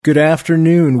Good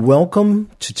afternoon. Welcome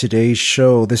to today's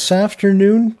show. This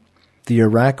afternoon, the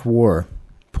Iraq War.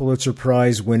 Pulitzer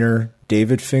Prize winner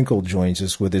David Finkel joins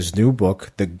us with his new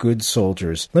book, The Good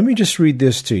Soldiers. Let me just read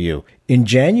this to you. In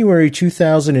January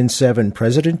 2007,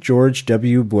 President George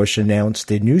W. Bush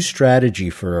announced a new strategy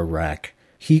for Iraq.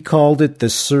 He called it the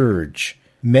Surge.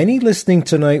 Many listening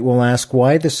tonight will ask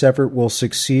why this effort will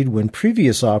succeed when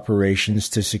previous operations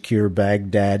to secure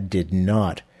Baghdad did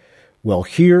not. Well,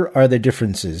 here are the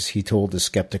differences, he told the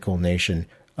skeptical nation.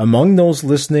 Among those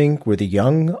listening were the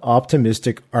young,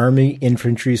 optimistic Army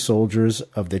infantry soldiers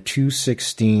of the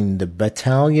 216, the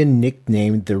battalion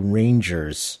nicknamed the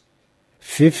Rangers.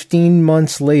 15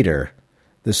 months later,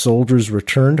 the soldiers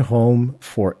returned home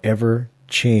forever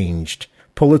changed.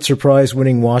 Pulitzer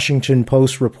Prize-winning Washington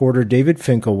Post reporter David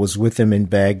Finkel was with them in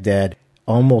Baghdad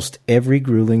almost every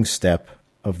grueling step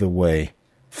of the way.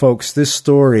 Folks, this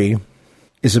story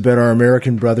is about our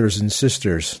American brothers and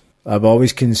sisters. I've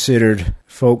always considered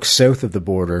folks south of the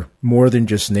border more than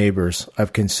just neighbors.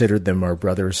 I've considered them our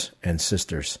brothers and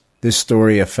sisters. This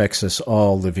story affects us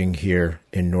all living here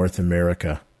in North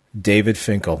America. David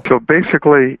Finkel. So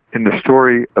basically, in the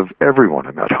story of everyone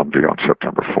in that Humvee on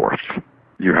September 4th,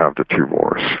 you have the two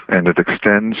wars. And it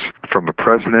extends from a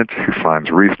president who finds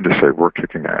reason to say we're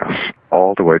kicking ass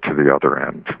all the way to the other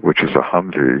end, which is a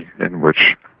Humvee in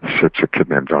which sits a kid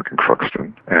named Duncan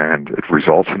Crookston. And it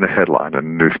results in a headline in a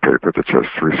newspaper that says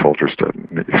 3 soldiers dead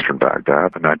in eastern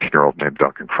Baghdad. A 19-year-old named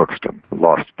Duncan Crookston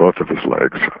lost both of his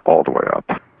legs all the way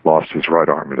up, lost his right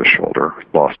arm and his shoulder,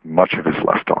 lost much of his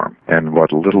left arm, and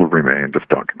what little remained of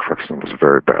Duncan Crookston was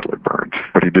very badly burned.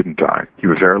 But he didn't die. He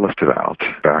was airlifted out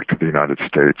back to the United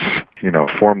States,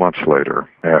 4 months later,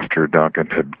 after Duncan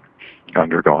had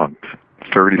undergone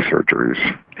 30 surgeries.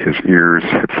 His ears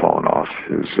had fallen off,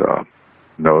 his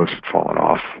nose had fallen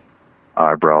off,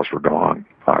 eyebrows were gone,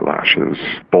 eyelashes,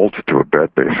 bolted to a bed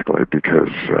basically because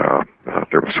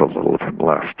there was so little of him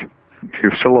left. He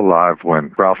was still alive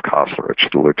when Ralph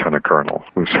Koslerich, the lieutenant colonel,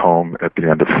 was home at the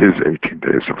end of his 18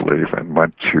 days of leave and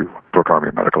went to Brooke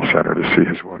Army Medical Center to see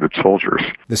his wounded soldiers.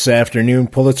 This afternoon,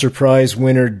 Pulitzer Prize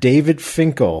winner David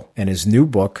Finkel and his new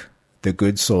book, The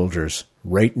Good Soldiers,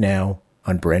 right now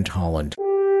on Brent Holland.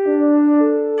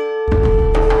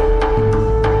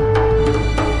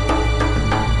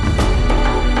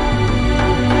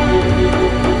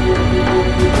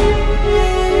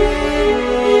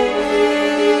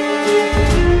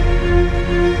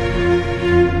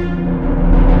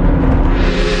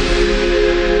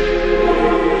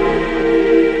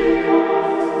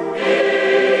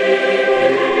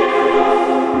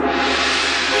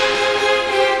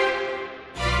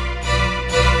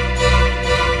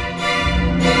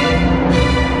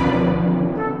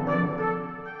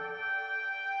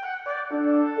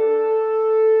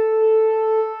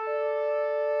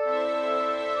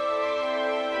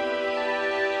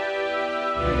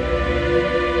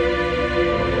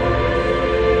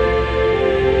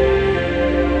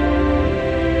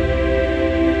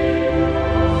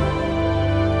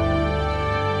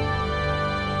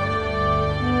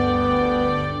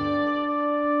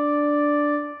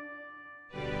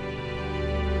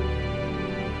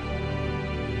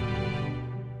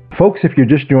 Folks, if you're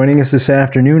just joining us this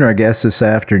afternoon, our guest this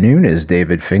afternoon is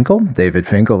David Finkel. David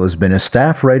Finkel has been a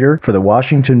staff writer for the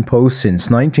Washington Post since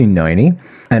 1990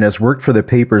 and has worked for the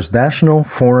paper's national,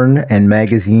 foreign, and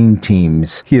magazine teams.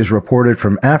 He has reported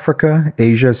from Africa,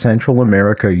 Asia, Central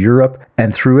America, Europe,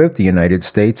 and throughout the United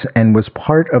States, and was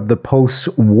part of the Post's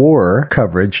war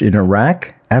coverage in Iraq,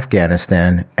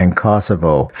 Afghanistan, and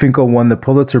Kosovo. Finkel won the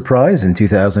Pulitzer Prize in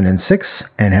 2006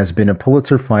 and has been a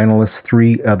Pulitzer finalist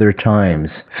 3 other times.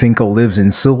 Finkel lives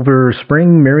in Silver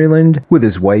Spring, Maryland, with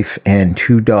his wife and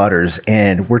 2 daughters,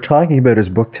 and we're talking about his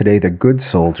book today, The Good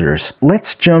Soldiers.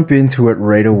 Let's jump into it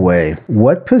right away.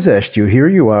 What possessed you? Here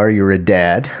you are, you're a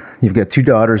dad. You've got 2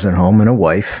 daughters at home and a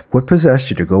wife. What possessed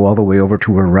you to go all the way over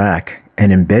to Iraq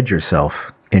and embed yourself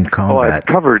in combat? I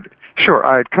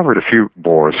had covered a few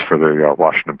wars for the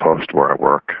Washington Post where I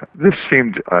work. This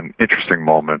seemed an interesting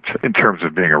moment in terms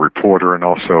of being a reporter and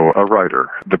also a writer.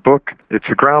 The book, it's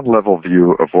a ground-level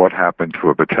view of what happened to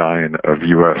a battalion of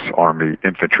U.S. Army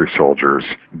infantry soldiers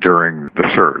during the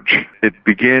surge. It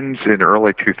begins in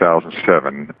early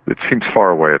 2007. It seems far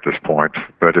away at this point,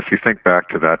 but if you think back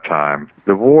to that time,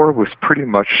 the war was pretty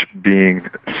much being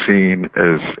seen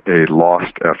as a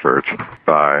lost effort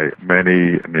by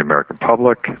many in the American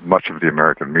public, much of the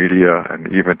American media, and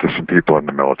even to some people in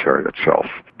the military itself.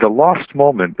 The lost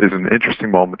moment is an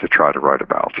interesting moment to try to write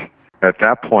about. At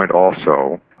that point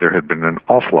also, there had been an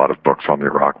awful lot of books on the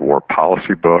Iraq War,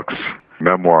 policy books,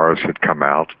 memoirs had come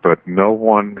out, but no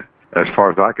one as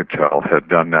far as I could tell, had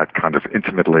done that kind of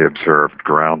intimately observed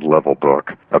ground-level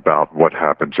book about what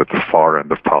happens at the far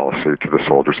end of policy to the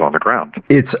soldiers on the ground.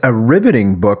 It's a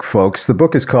riveting book, folks. The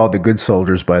book is called The Good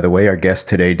Soldiers, by the way. Our guest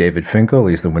today, David Finkel,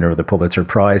 he's the winner of the Pulitzer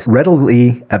Prize.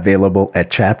 Readily available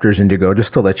at Chapters Indigo.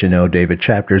 Just to let you know, David,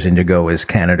 Chapters Indigo is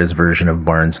Canada's version of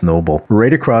Barnes Noble.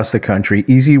 Right across the country.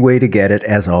 Easy way to get it.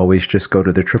 As always, just go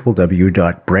to the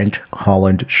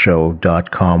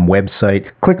www.brenthollandshow.com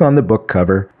website. Click on the book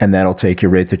cover, and that'll take you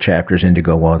right to Chapters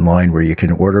Indigo online, where you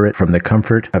can order it from the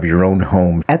comfort of your own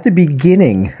home. At the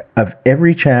beginning of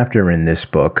every chapter in this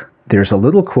book, there's a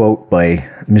little quote by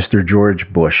Mr. George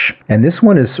Bush, and this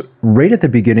one is right at the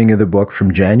beginning of the book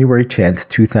from January 10th,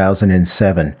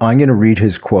 2007. I'm going to read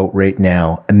his quote right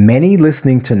now. Many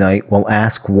listening tonight will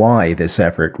ask why this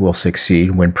effort will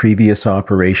succeed when previous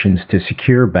operations to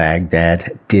secure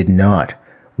Baghdad did not.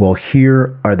 Well,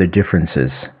 here are the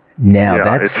differences. Now,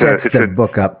 that sets the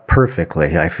book up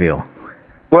perfectly, I feel.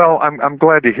 Well, I'm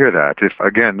glad to hear that.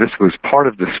 Again, this was part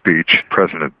of the speech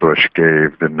President Bush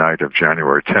gave the night of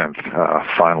January 10th,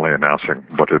 finally announcing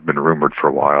what had been rumored for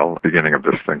a while, the beginning of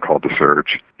this thing called the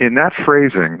surge. In that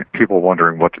phrasing, people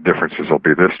wondering what the differences will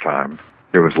be this time,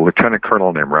 there was a lieutenant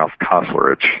colonel named Ralph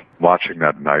Koslerich watching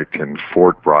that night in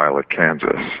Fort Bryle,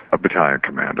 Kansas, a battalion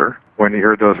commander. When he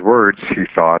heard those words, he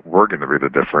thought, we're going to be the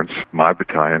difference, my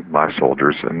battalion, my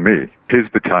soldiers, and me. His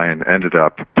battalion ended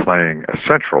up playing a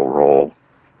central role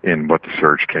in what the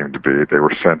surge came to be. They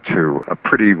were sent to a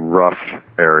pretty rough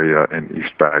area in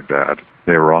East Baghdad.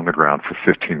 They were on the ground for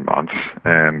 15 months,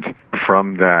 and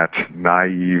from that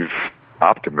naive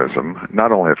optimism,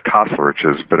 not only of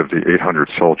Koslerich's, but of the 800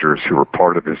 soldiers who were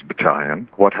part of his battalion,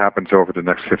 what happens over the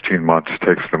next 15 months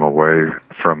takes them away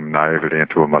from naivety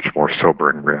into a much more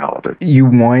sobering reality. You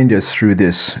wind us through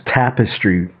this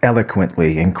tapestry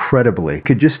eloquently, incredibly.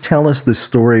 Could you just tell us the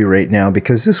story right now,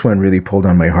 because this one really pulled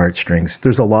on my heartstrings.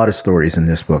 There's a lot of stories in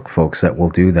this book, folks, that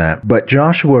will do that. But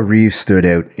Joshua Reeves stood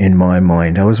out in my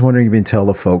mind. I was wondering if you can tell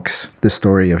the folks the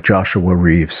story of Joshua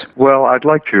Reeves. Well, I'd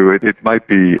like to. It might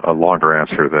be a longer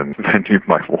answer than you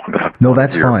might want to. No,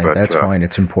 that's fine. That's fine.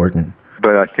 It's important.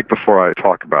 But I think before I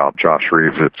talk about Josh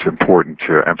Reeves, it's important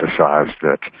to emphasize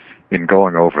that in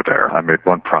going over there, I made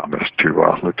one promise to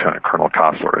Lieutenant Colonel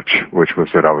Koslerich, which was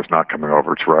that I was not coming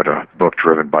over to write a book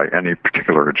driven by any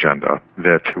particular agenda,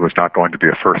 that it was not going to be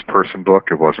a first-person book,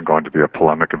 it wasn't going to be a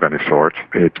polemic of any sort,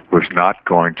 it was not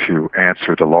going to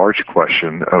answer the large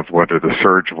question of whether the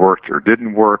surge worked or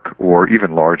didn't work, or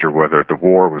even larger, whether the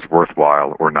war was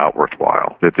worthwhile or not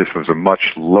worthwhile, that this was a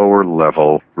much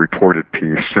lower-level reported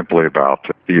piece simply about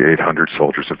the 800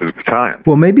 soldiers of his battalion.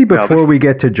 Well, maybe before we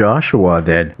get to Joshua,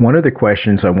 then, one of the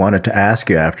questions I wanted to ask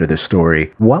you after this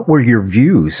story, what were your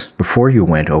views before you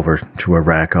went over to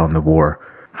Iraq on the war?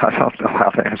 I don't know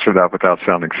how to answer that without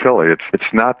sounding silly.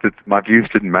 It's not that my views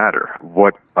didn't matter.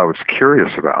 What I was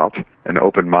curious about and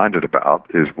open-minded about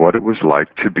is what it was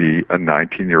like to be a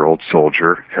 19-year-old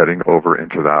soldier heading over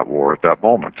into that war at that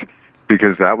moment,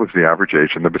 because that was the average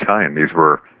age in the battalion.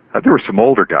 There were some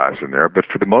older guys in there, but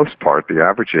for the most part, the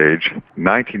average age,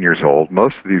 19 years old,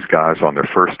 most of these guys on their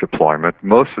first deployment,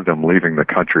 most of them leaving the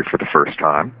country for the first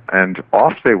time. And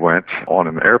off they went on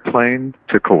an airplane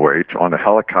to Kuwait, on a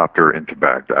helicopter into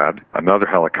Baghdad, another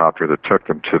helicopter that took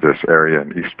them to this area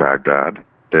in East Baghdad.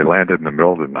 They landed in the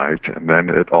middle of the night, and then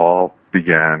it all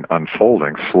began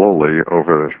unfolding slowly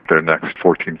over their next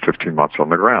 14, 15 months on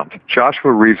the ground.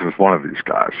 Joshua Reeves was one of these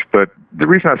guys. But the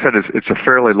reason I said it's a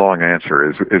fairly long answer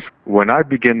is when I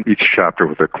begin each chapter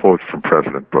with a quote from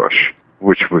President Bush,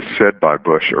 which was said by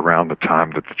Bush around the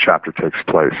time that the chapter takes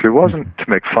place. It wasn't to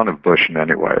make fun of Bush in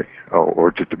any way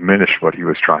or to diminish what he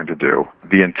was trying to do.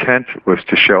 The intent was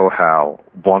to show how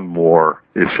one war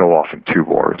is so often two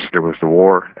wars. There was the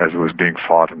war as it was being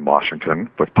fought in Washington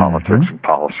with politics and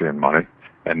policy and money,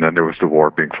 and then there was the war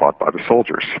being fought by the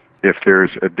soldiers. If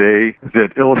there's a day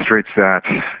that illustrates that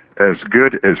as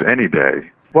good as any day,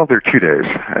 well, there are 2 days.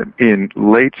 In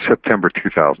late September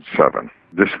 2007,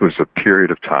 this was a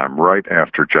period of time right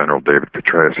after General David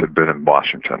Petraeus had been in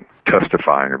Washington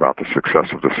testifying about the success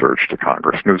of the surge to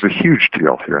Congress. And it was a huge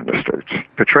deal here in the States.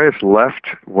 Petraeus left,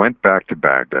 went back to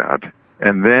Baghdad,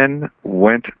 and then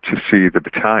went to see the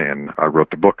battalion I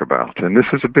wrote the book about. And this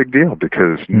is a big deal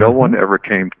because no one ever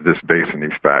came to this base in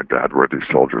East Baghdad where these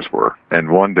soldiers were.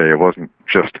 And one day it wasn't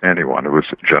just anyone, it was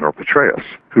General Petraeus,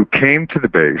 who came to the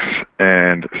base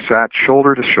and sat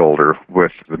shoulder to shoulder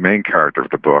with the main character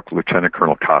of the book, Lieutenant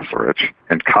Colonel Koslerich.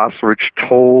 And Koslerich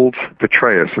told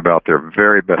Petraeus about their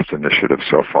very best initiative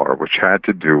so far, which had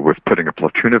to do with putting a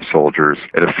platoon of soldiers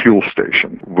at a fuel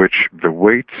station, which the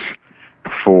weights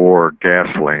for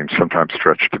gasoline sometimes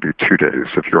stretched to be 2 days.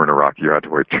 If you're in Iraq, you had to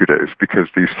wait 2 days because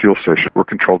these fuel stations were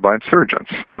controlled by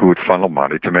insurgents who would funnel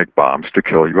money to make bombs to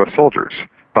kill U.S. soldiers.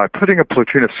 By putting a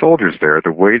platoon of soldiers there,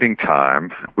 the waiting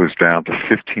time was down to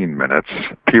 15 minutes.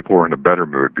 People were in a better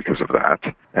mood because of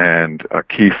that. And a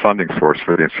key funding source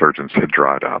for the insurgents had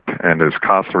dried up. And as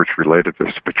Koslerich related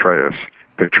this to Petraeus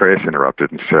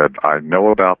interrupted and said, I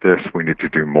know about this. We need to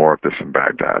do more of this in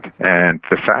Baghdad. And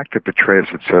the fact that Petraeus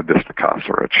had said this to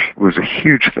Koslerich was a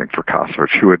huge thing for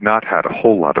Koslerich, who had not had a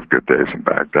whole lot of good days in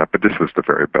Baghdad, but this was the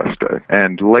very best day.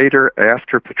 And later,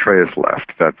 after Petraeus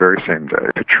left, that very same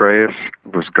day, Petraeus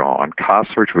was gone.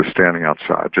 Koslerich was standing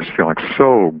outside, just feeling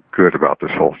so good about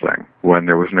this whole thing, when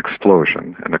there was an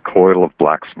explosion and a coil of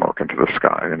black smoke into the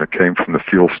sky, and it came from the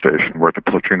fuel station where the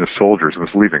platoon of soldiers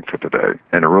was leaving for the day.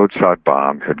 And a roadside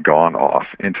bomb had gone off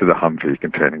into the Humvee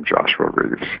containing Joshua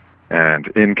Reeves. And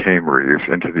in came Reeves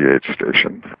into the aid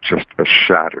station, just a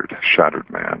shattered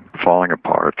man, falling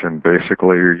apart. And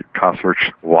basically,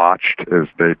 Koslerich watched as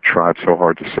they tried so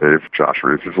hard to save Josh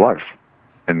Reeves' life.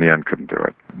 In the end, couldn't do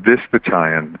it. This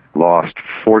battalion lost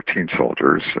 14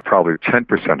 soldiers. Probably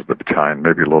 10% of the battalion,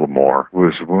 maybe a little more,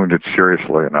 was wounded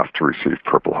seriously enough to receive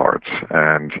Purple Hearts.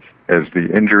 And as the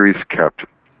injuries kept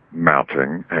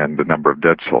mounting and the number of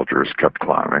dead soldiers kept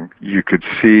climbing, you could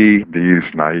see these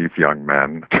naive young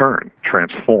men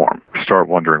transform, start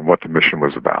wondering what the mission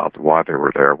was about, why they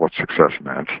were there, what success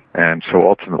meant. And so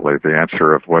ultimately the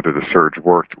answer of whether the surge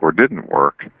worked or didn't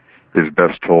work is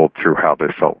best told through how they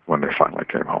felt when they finally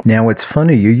came home. Now, it's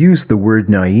funny, you used the word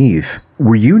naive.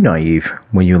 Were you naive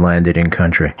when you landed in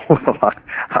country? Well,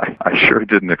 I sure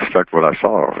didn't expect what I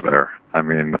saw over there. I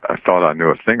mean, I thought I knew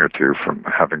a thing or two from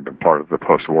having been part of the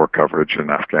post-war coverage in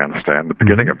Afghanistan, the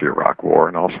beginning of the Iraq War,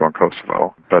 and also in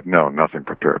Kosovo. But no, nothing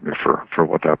prepared me for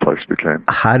what that place became.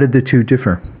 How did the two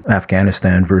differ,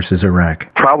 Afghanistan versus Iraq?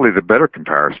 Probably the better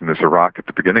comparison is Iraq at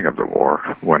the beginning of the war.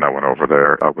 When I went over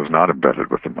there, I was not embedded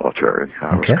with the military.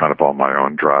 I was kind of on my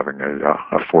own, driving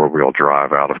a four-wheel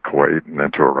drive out of Kuwait and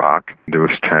into Iraq. It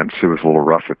was tense. It was a little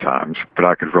rough at times, but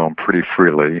I could roam pretty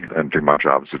freely and do my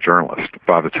job as a journalist.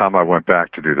 By the time I went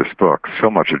back to do this book, so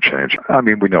much had changed. I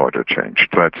mean, we know it had changed,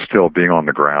 but still being on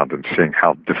the ground and seeing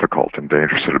how difficult and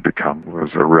dangerous it had become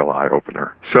was a real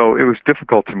eye-opener. So it was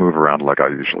difficult to move around like I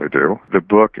usually do. The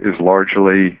book is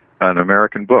largely an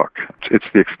American book. It's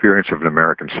the experience of an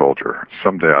American soldier.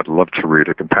 Someday I'd love to read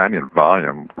a companion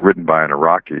volume written by an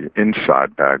Iraqi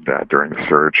inside Baghdad during the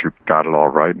surge who got it all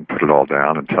right and put it all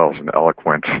down and tells an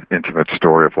eloquent, intimate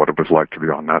story of what it was like to be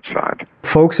on that side.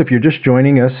 Folks, if you're just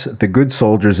joining us, The Good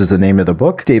Soldiers is the name of the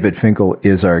book. David Finkel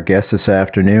is our guest this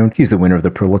afternoon. He's the winner of the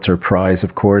Pulitzer Prize,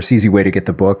 of course. Easy way to get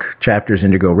the book. Chapters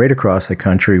Indigo right across the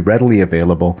country, readily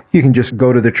available. You can just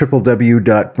go to the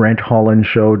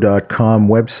www.brenthollandshow.com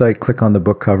website, click on the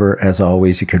book cover. As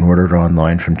always, you can order it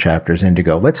online from Chapters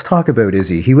Indigo. Let's talk about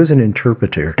Izzy. He was an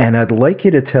interpreter, and I'd like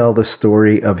you to tell the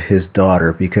story of his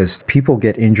daughter, because people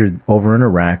get injured over in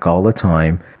Iraq all the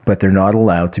time, but they're not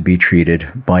allowed to be treated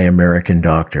by American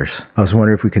doctors. I was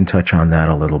wondering if we can touch on that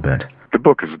a little bit. The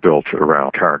book is built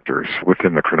around characters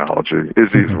within the chronology.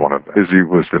 Izzy's one of them. Izzy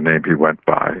was the name he went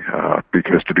by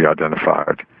because to be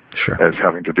identified as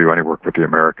having to do any work with the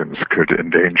Americans could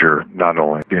endanger not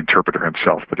only the interpreter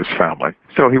himself, but his family.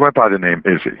 So he went by the name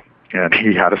Izzy. And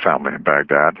he had a family in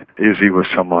Baghdad. Izzy was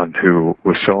someone who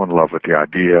was so in love with the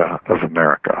idea of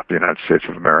America, the United States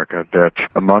of America, that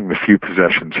among the few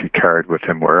possessions he carried with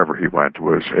him wherever he went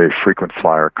was a frequent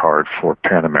flyer card for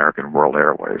Pan American World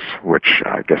Airways, which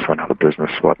I guess went out of business,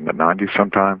 in the 90s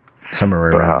sometime?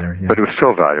 Somewhere around there, yeah. But it was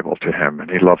so valuable to him, and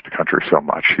he loved the country so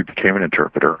much. He became an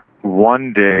interpreter.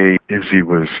 One day, Izzy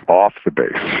was off the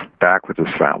base, back with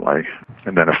his family,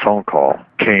 and then a phone call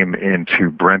came into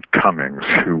Brent Cummings,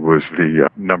 who was the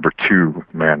number 2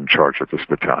 man in charge of this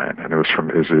battalion, and it was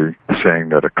from Izzy saying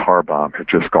that a car bomb had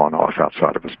just gone off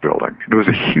outside of his building. It was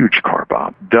a huge car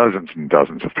bomb, dozens and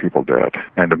dozens of people dead,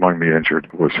 and among the injured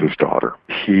was his daughter.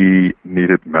 He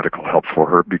needed medical help for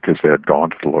her because they had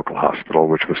gone to the local hospital,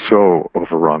 which was so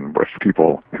overrun with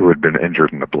people who had been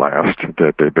injured in the blast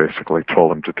that they basically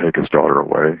told him to take his daughter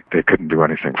away. They couldn't do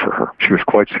anything for her. She was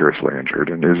quite seriously injured,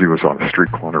 and Izzy was on a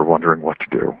street corner wondering what to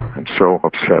do, and so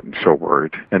upset and so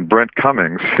worried. And Brent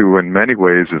Cummings, who in many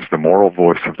ways is the moral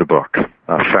voice of the book,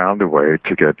 found a way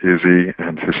to get Izzy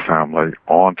and his family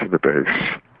onto the base,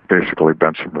 basically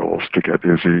bent some rules to get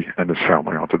Izzy and his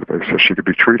family onto the base so she could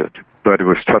be treated. But it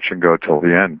was touch and go till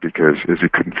the end because Izzy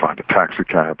couldn't find a taxi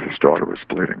cab. His daughter was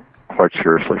bleeding quite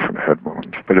seriously from a head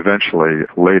wound. But eventually,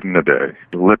 late in the day,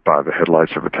 lit by the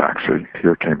headlights of a taxi,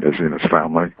 here came Izzy and his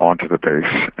family onto the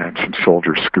base, and some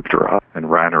soldiers scooped her up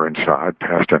and ran her inside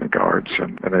past any guards,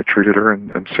 and they treated her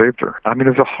and saved her. I mean,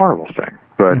 it was a horrible thing.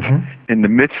 But in the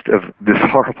midst of this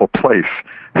horrible place,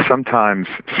 sometimes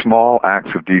small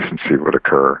acts of decency would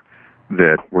occur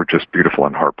that were just beautiful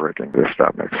and heartbreaking, if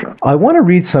that makes sense. I want to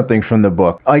read something from the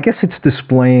book. I guess it's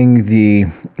displaying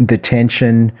the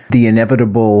tension, the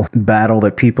inevitable battle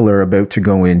that people are about to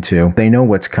go into. They know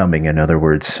what's coming, in other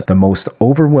words. The most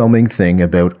overwhelming thing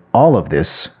about all of this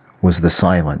was the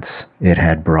silence it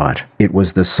had brought. It was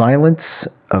the silence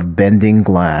of bending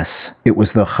glass. It was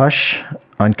the hush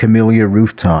on Camellia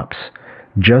rooftops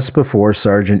just before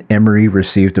Sergeant Emery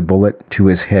received a bullet to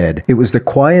his head. It was the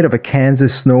quiet of a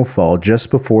Kansas snowfall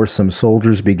just before some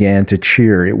soldiers began to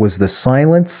cheer. It was the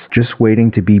silence just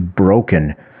waiting to be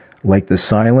broken, like the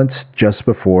silence just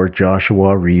before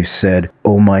Joshua Reeves said,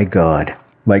 "Oh my God."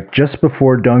 Like just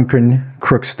before Duncan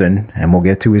Crookston, and we'll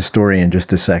get to his story in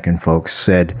just a second, folks,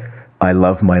 said, "I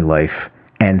love my life."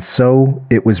 And so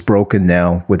it was broken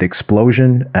now, with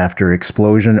explosion after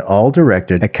explosion, all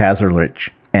directed at Kazarlich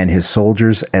and his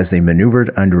soldiers as they maneuvered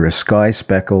under a sky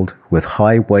speckled with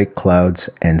high white clouds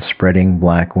and spreading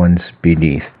black ones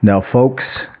beneath. Now, folks,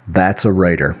 that's a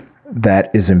writer. That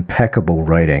is impeccable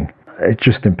writing. It's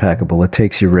just impeccable. It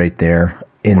takes you right there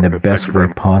in the best way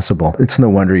possible. It's no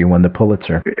wonder you won the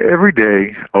Pulitzer. Every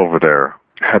day over there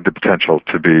had the potential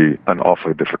to be an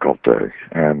awfully difficult day.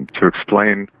 And to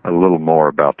explain a little more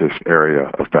about this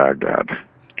area of Baghdad,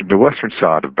 the western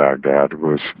side of Baghdad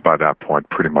was, by that point,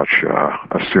 pretty much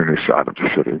a Sunni side of the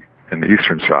city. And the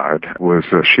eastern side was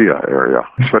a Shia area,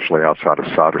 especially outside of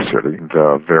Sadr City,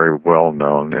 the very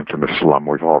well-known, infamous slum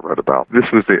we've all read about. This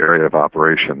was the area of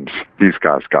operations these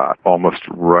guys got, almost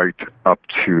right up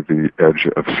to the edge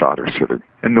of Sadr City.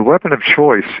 And the weapon of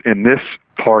choice in this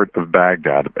part of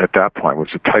Baghdad at that point was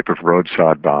a type of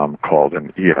roadside bomb called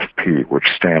an EFP, which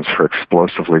stands for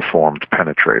Explosively Formed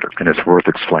Penetrator. And it's worth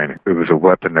explaining. It was a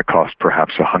weapon that cost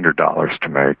perhaps $100 to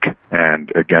make,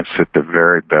 and against it, the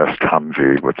very best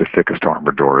Humvee with the thickest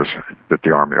armor doors that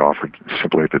the Army offered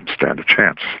simply didn't stand a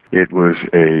chance. It was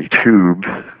a tube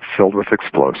filled with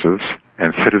explosives,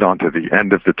 and fitted onto the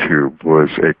end of the tube was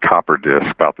a copper disc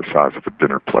about the size of a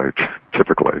dinner plate,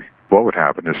 typically. What would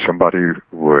happen is somebody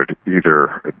would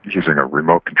either, using a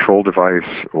remote control device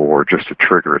or just a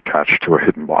trigger attached to a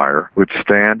hidden wire, would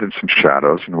stand in some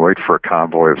shadows and wait for a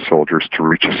convoy of soldiers to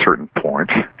reach a certain point.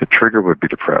 The trigger would be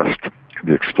depressed,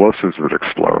 the explosives would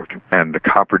explode, and the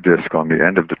copper disc on the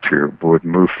end of the tube would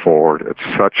move forward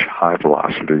at such high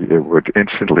velocity it would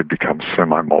instantly become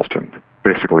semi-molten,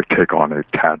 basically take on a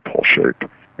tadpole shape.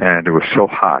 And it was so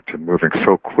hot and moving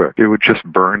so quick, it would just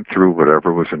burn through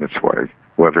whatever was in its way,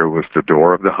 whether it was the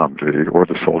door of the Humvee or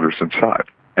the soldiers inside.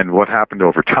 And what happened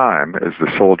over time as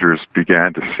the soldiers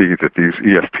began to see that these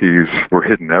EFPs were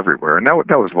hidden everywhere, and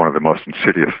that was one of the most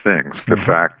insidious things, the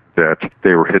fact that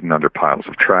they were hidden under piles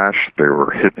of trash, they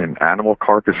were hidden in animal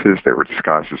carcasses, they were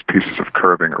disguised as pieces of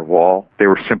curbing or wall. They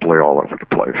were simply all over the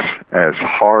place. As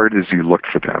hard as you looked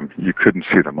for them, you couldn't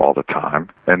see them all the time,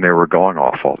 and they were going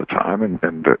off all the time,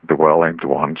 and the well-aimed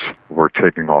ones were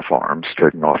taking off arms,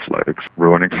 taking off legs,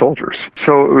 ruining soldiers.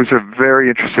 So it was a very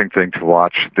interesting thing to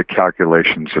watch the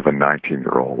calculations of a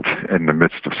 19-year-old in the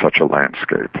midst of such a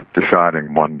landscape,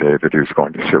 deciding one day that he was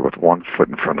going to sit with one foot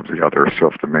in front of the other, so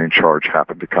if the main charge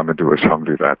happened to come into his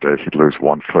Humvee that day, he'd lose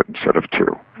 1 foot instead of 2.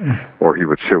 Or he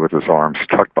would sit with his arms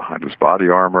tucked behind his body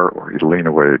armor, or he'd lean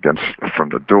away from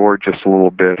the door just a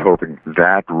little bit, hoping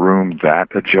that room, that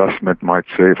adjustment might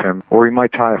save him. Or he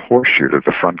might tie a horseshoe to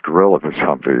the front grille of his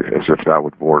Humvee, as if that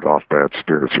would ward off bad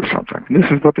spirits or something. And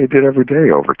this is what they did every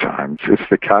day over time. It's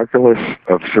the calculus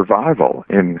of survival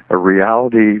in a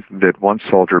reality that one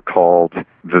soldier called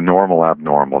the normal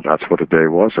abnormal. That's what a day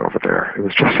was over there. It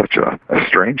was just such a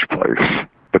strange place.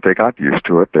 But they got used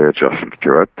to it, they adjusted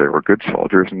to it, they were good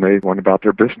soldiers, and they went about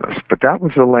their business. But that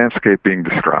was the landscape being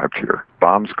described here.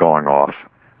 Bombs going off,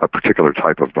 a particular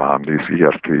type of bomb, these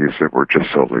EFPs that were just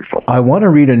so lethal. I want to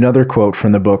read another quote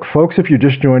from the book. Folks, if you're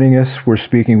just joining us, we're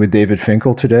speaking with David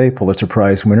Finkel today, Pulitzer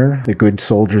Prize winner. The Good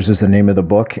Soldiers is the name of the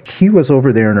book. He was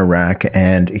over there in Iraq,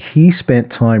 and he spent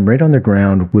time right on the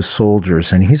ground with soldiers,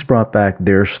 and he's brought back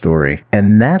their story.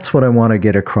 And that's what I want to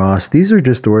get across. These are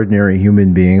just ordinary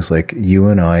human beings like you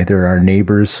and I. They're our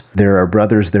neighbors, they're our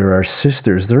brothers, they're our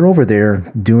sisters. They're over there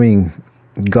doing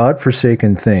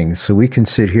God-forsaken things, so we can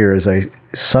sit here as I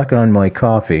suck on my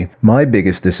coffee. My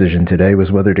biggest decision today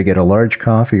was whether to get a large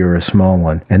coffee or a small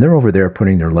one, and they're over there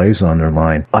putting their lives on their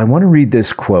line. I want to read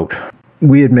this quote.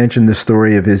 We had mentioned the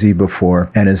story of Izzy before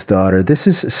and his daughter. This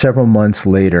is several months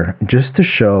later, just to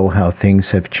show how things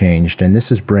have changed. And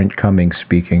this is Brent Cummings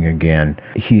speaking again.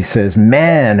 He says,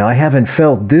 "Man, I haven't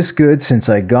felt this good since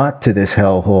I got to this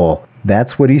hellhole."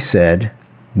 That's what he said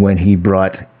when he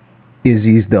brought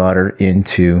Izzy's daughter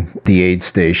into the aid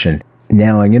station.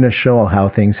 Now I'm going to show how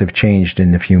things have changed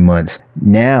in a few months.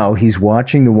 Now he's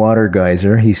watching the water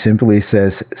geyser. He simply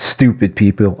says, "Stupid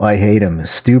people, I hate them.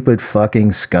 Stupid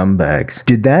fucking scumbags."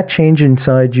 Did that change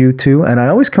inside you too? And I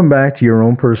always come back to your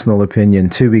own personal opinion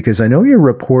too, because I know you're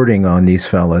reporting on these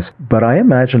fellas, but I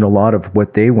imagine a lot of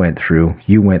what they went through,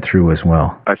 you went through as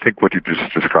well. I think what you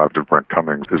just described of Brent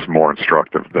Cummings is more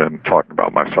instructive than talking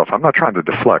about myself. I'm not trying to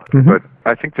deflect, but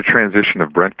I think the transition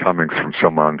of Brent Cummings from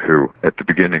someone who, at the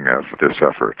beginning of this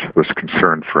effort, was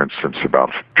concerned, for instance,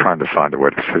 about trying to find a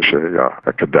way to fish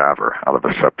a cadaver out of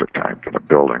a septic tank in a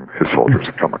building his soldiers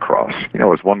had come across. You know, it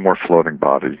was one more floating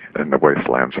body in the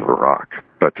wastelands of Iraq.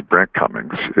 But to Brent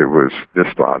Cummings, it was,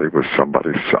 this body was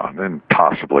somebody's son and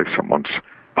possibly someone's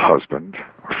husband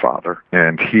or father.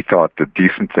 And he thought the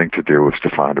decent thing to do was to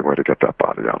find a way to get that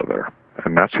body out of there.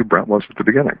 And that's who Brent was at the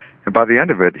beginning. And by the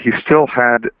end of it, he still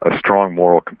had a strong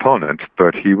moral component,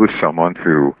 but he was someone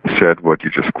who said what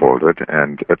you just quoted.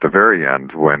 And at the very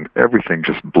end, when everything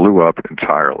just blew up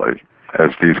entirely,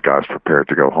 as these guys prepared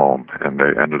to go home, and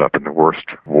they ended up in the worst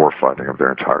war fighting of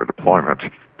their entire deployment,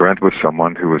 Brent was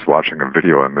someone who was watching a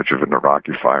video image of an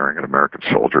Iraqi firing at American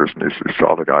soldiers, and he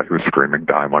saw the guy who was screaming,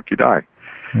 "Die, monkey, die."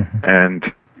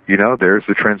 And you know, there's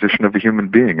the transition of a human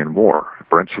being in war.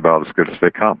 Brent's about as good as they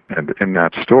come. And in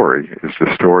that story is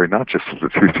the story not just of the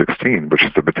 316, which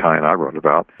is the battalion I wrote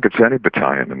about. It's any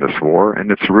battalion in this war, and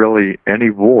it's really any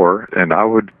war, and I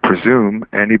would presume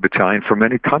any battalion from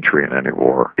any country in any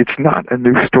war. It's not a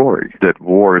new story that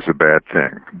war is a bad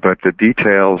thing, but the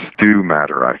details do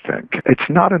matter, I think. It's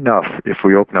not enough if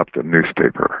we open up the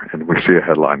newspaper and we see a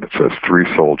headline that says 3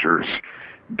 soldiers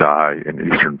die in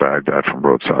eastern Baghdad from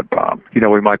roadside bomb. You know,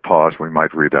 we might pause, we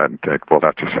might read that and think, well,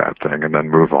 that's a sad thing, and then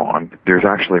move on. There's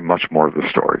actually much more to the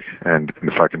story. And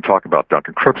if I can talk about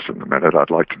Duncan Crookston in a minute, I'd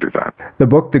like to do that. The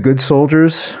book, The Good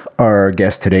Soldiers, our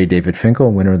guest today, David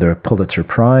Finkel, winner of the Pulitzer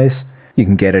Prize. You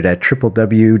can get it at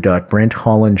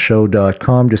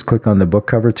www.brenthollandshow.com. Just click on the book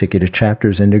cover, take you to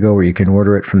Chapters Indigo, where you can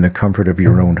order it from the comfort of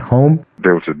your own home.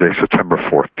 There was a day, September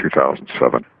 4th,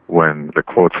 2007, when the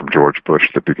quote from George Bush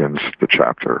that begins the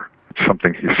chapter,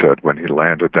 something he said when he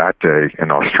landed that day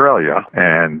in Australia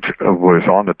and was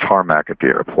on the tarmac at the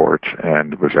airport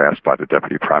and was asked by the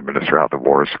Deputy Prime Minister how the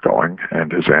war is going,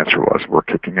 and his answer was, "We're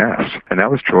kicking ass." And that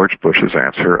was George Bush's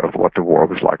answer of what the war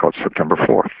was like on September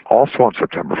 4th. Also on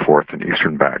September 4th in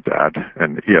eastern Baghdad,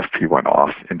 an EFP went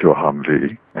off into a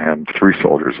Humvee, and 3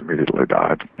 soldiers immediately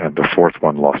died, and the 4th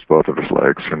one lost both of his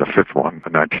legs, and the 5th one, a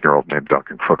 19-year-old named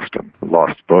Duncan Crookston,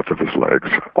 lost both of his legs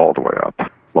all the way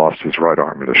up. Lost his right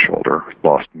arm and his shoulder,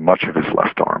 lost much of his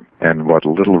left arm, and what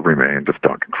little remained of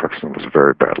Duncan Crookston was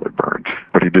very badly burned.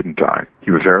 But he didn't die.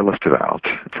 He was airlifted out,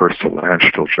 first to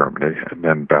Landstuhl, Germany, and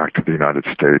then back to the United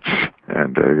States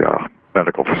and a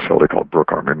medical facility called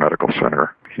Brooke Army Medical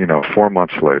Center. You know, 4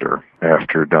 months later,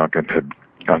 after Duncan had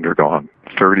undergone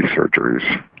 30 surgeries,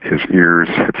 his ears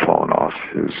had fallen off,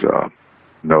 his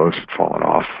nose had fallen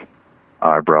off,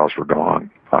 eyebrows were gone,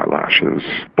 eyelashes,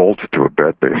 bolted to a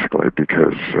bed basically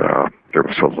because there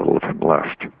was so little of him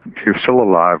left. He was still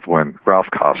alive when Ralph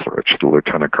Koslerich, the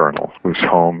lieutenant colonel, was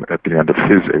home at the end of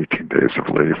his 18 days of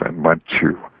leave and went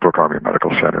to Brooke Army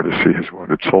Medical Center to see his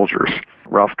wounded soldiers.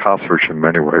 Ralph Koslerich in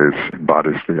many ways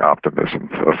embodies the optimism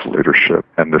of leadership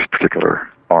in this particular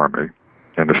army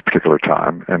in this particular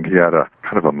time, and he had a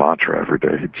kind of a mantra every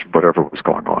day. Whatever was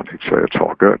going on, he'd say, "It's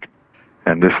all good."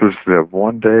 And this was the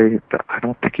one day that I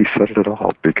don't think he said it at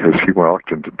all, because he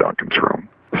walked into Duncan's room,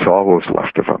 saw what was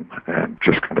left of him, and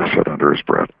just kind of said under his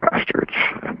breath, "Bastards."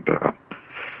 And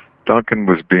Duncan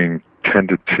was being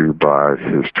tended to by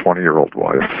his 20-year-old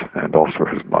wife and also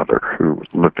his mother, who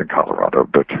lived in Colorado,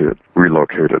 but he had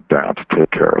relocated down to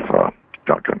take care of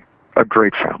Duncan. A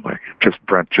great family,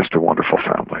 just a wonderful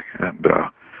family. And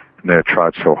they had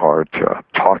tried so hard to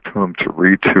talk to him, to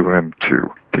read to him, to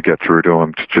get through to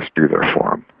him, to just be there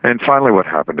for him. And finally what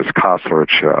happened is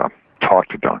Koslerich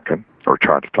talked to Duncan, or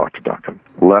tried to talk to Duncan,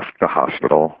 left the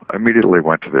hospital, immediately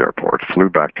went to the airport, flew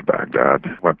back to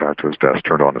Baghdad, went back to his desk,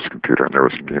 turned on his computer, and there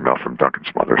was an email from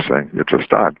Duncan's mother saying, "You just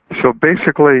died." So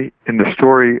basically, in the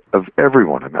story of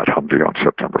everyone in that Humvee on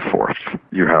September 4th,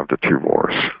 you have the 2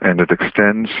 wars. And it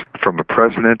extends from a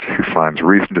president who finds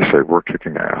reason to say, "We're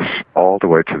kicking ass," all the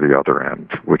way to the other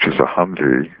end, which is a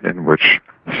Humvee in which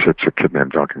sits a kid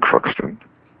named Duncan Crookston.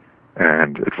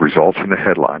 and it results in a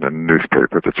headline in a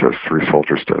newspaper that says 3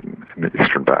 soldiers dead in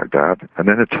eastern Baghdad, and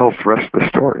then it tells the rest of the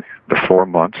story. The 4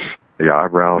 months, the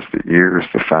eyebrows, the ears,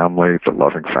 the family, the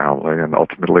loving family, and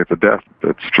ultimately the death.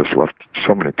 It's just left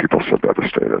so many people so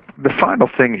devastated. The final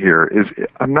thing here is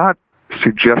I'm not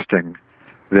suggesting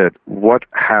that what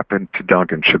happened to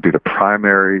Duncan should be the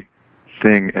primary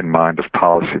thing in mind of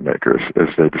policymakers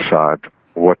as they decide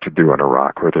what to do in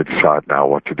Iraq or they decide now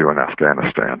what to do in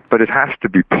Afghanistan. But it has to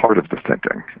be part of the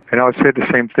thinking. And I would say the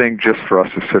same thing just for us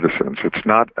as citizens. It's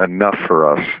not enough for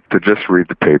us to just read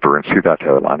the paper and see that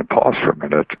headline and pause for a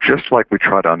minute. Just like we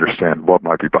try to understand what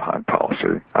might be behind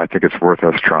policy, I think it's worth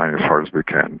us trying as hard as we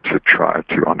can to try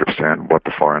to understand what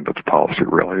the far end of the policy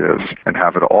really is and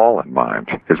have it all in mind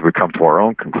as we come to our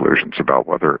own conclusions about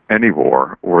whether any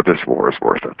war or this war is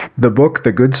worth it. The book,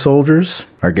 The Good Soldiers,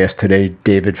 our guest today,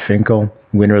 David Finkel,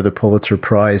 winner of the Pulitzer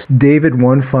Prize. David,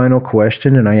 one final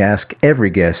question, and I ask every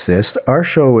guest this. Our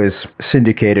show is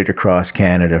syndicated across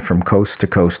Canada from coast to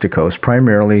coast to coast,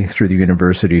 primarily through the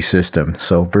university system.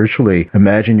 So virtually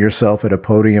imagine yourself at a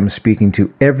podium speaking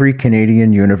to every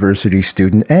Canadian university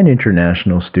student and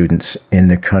international students in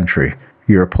the country.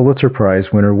 You're a Pulitzer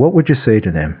Prize winner. What would you say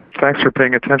to them? Thanks for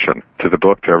paying attention to the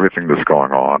book, to everything that's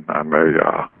going on. I'm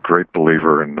a great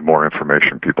believer in the more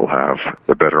information people have,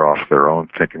 the better off their own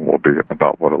thinking will be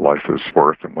about what a life is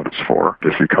worth and what it's for.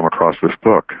 If you come across this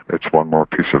book, it's one more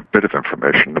bit of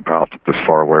information about this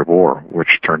faraway war,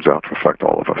 which turns out to affect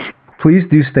all of us. Please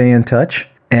do stay in touch.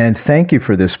 And thank you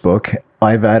for this book.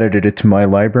 I've added it to my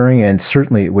library, and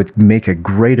certainly it would make a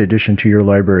great addition to your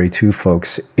library too, folks.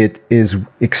 It is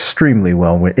exceptionally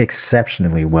well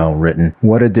written.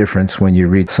 What a difference when you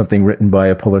read something written by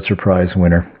a Pulitzer Prize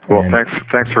winner. Well,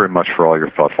 thanks very much for all your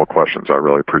thoughtful questions. I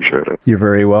really appreciate it. You're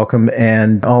very welcome,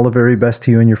 and all the very best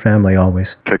to you and your family always.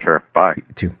 Take care. Bye. You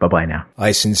too. Bye-bye now.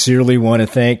 I sincerely want to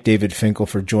thank David Finkel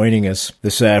for joining us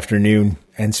this afternoon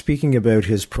and speaking about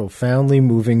his profoundly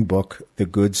moving book, The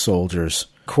Good Soldiers.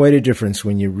 Quite a difference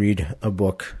when you read a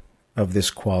book of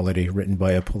this quality written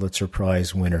by a Pulitzer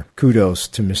Prize winner. Kudos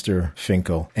to Mr.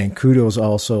 Finkel, and kudos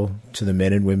also to the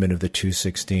men and women of the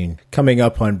 216. Coming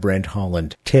up on Brent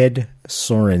Holland, Ted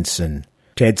Sorensen.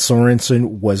 Ted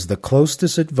Sorensen was the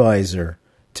closest advisor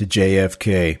to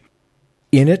JFK.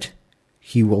 In it,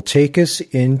 he will take us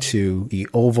into the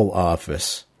Oval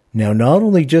Office. Now, not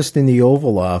only just in the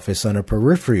Oval Office on a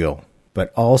peripheral,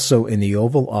 but also in the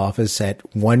Oval Office at,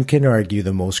 one can argue,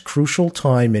 the most crucial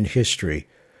time in history,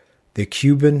 the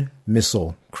Cuban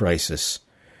Missile Crisis.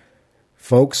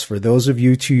 Folks, for those of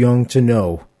you too young to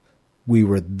know, we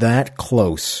were that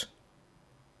close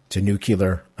to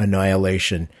nuclear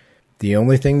annihilation. The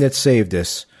only thing that saved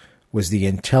us was the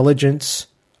intelligence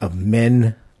of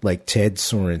men like Ted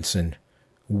Sorensen.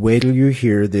 Wait till you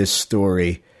hear this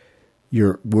story.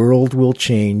 Your world will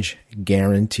change,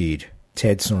 guaranteed.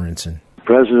 Ted Sorensen. The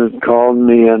President called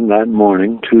me in that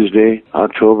morning, Tuesday,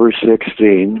 October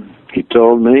 16. He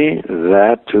told me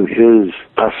that, to his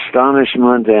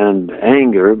astonishment and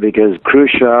anger, because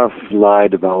Khrushchev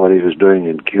lied about what he was doing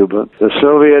in Cuba, the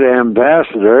Soviet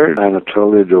ambassador,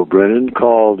 Anatoly Dobrynin,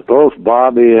 called both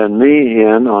Bobby and me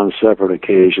in on separate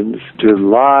occasions to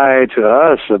lie to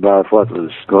us about what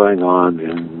was going on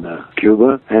in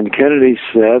Cuba. And Kennedy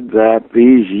said that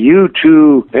these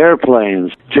U-2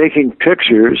 airplanes taking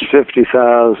pictures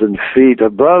 50,000 feet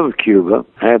above Cuba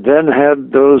had then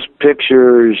had those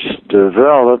pictures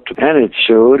developed, and it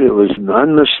showed it was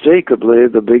unmistakably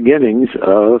the beginnings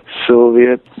of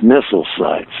Soviet missile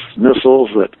sites,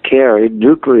 missiles that carried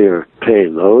nuclear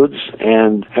payloads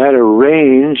and had a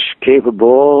range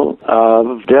capable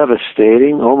of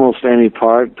devastating almost any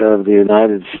part of the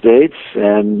United States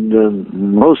and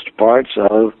most parts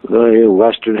of the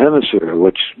Western Hemisphere,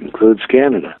 which includes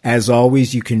Canada. As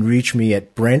always, you can reach me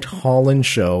at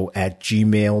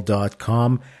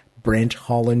BrentHollandshow@gmail.com.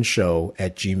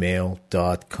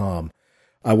 BrentHollandshow@gmail.com.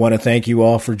 I want to thank you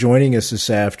all for joining us this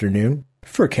afternoon.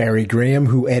 For Carrie Graham,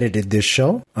 who edited this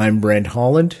show, I'm Brent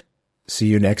Holland. See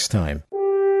you next time.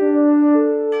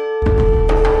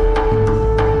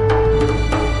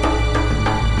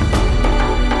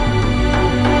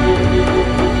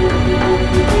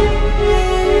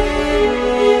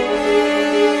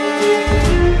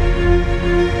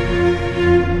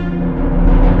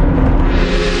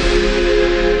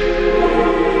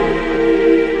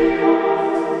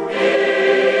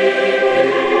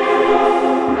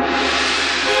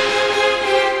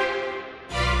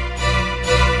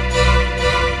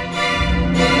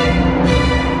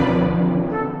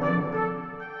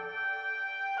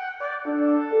 Thank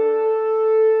you.